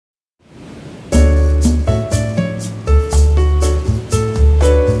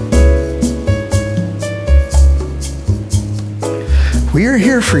We're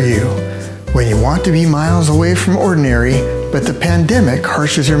here for you when you want to be miles away from ordinary, but the pandemic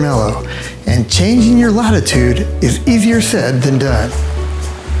harshes your mellow, and changing your latitude is easier said than done.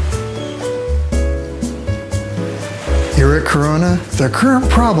 Here at Corona, the current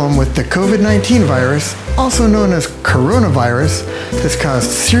problem with the COVID-19 virus, also known as coronavirus, has caused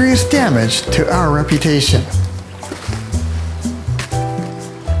serious damage to our reputation.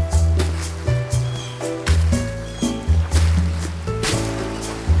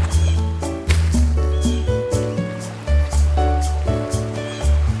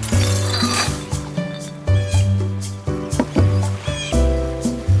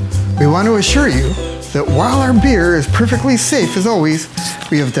 We want to assure you that while our beer is perfectly safe as always,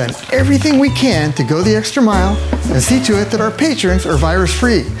 we have done everything we can to go the extra mile and see to it that our patrons are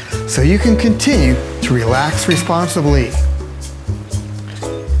virus-free, so you can continue to relax responsibly.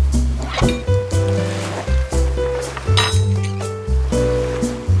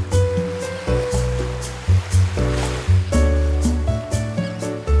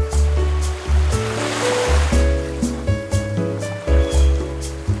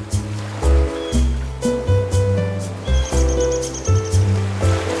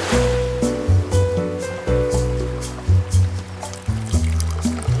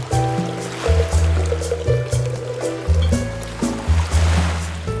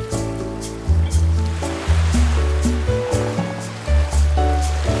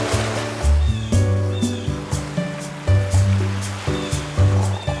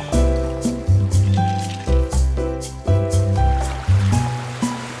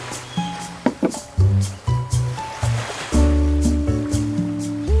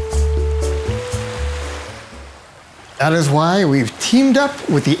 That is why we've teamed up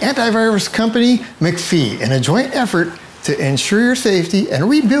with the antivirus company McAfee in a joint effort to ensure your safety and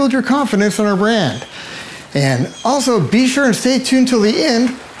rebuild your confidence in our brand. And also be sure and stay tuned till the end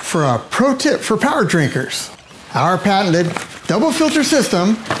for a pro tip for power drinkers. Our patented double filter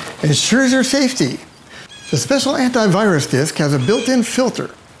system ensures your safety. The special antivirus disc has a built-in filter.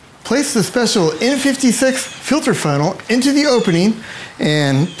 Place the special N56 filter funnel into the opening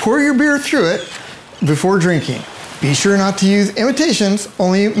and pour your beer through it before drinking. Be sure not to use imitations,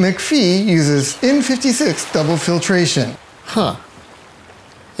 only McAfee uses N56 double filtration. Huh.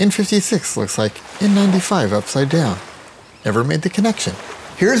 N56 looks like N95 upside down. Never made the connection.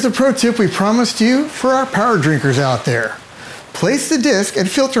 Here's the pro tip we promised you for our power drinkers out there. Place the disc and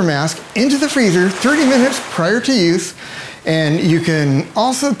filter mask into the freezer 30 minutes prior to use, and you can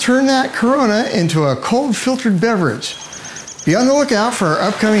also turn that Corona into a cold filtered beverage. Be on the lookout for our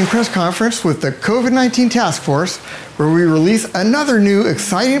upcoming press conference with the COVID-19 Task Force, where we release another new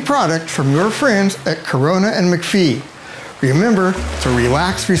exciting product from your friends at Corona and McAfee. Remember to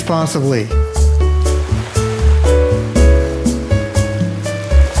relax responsibly.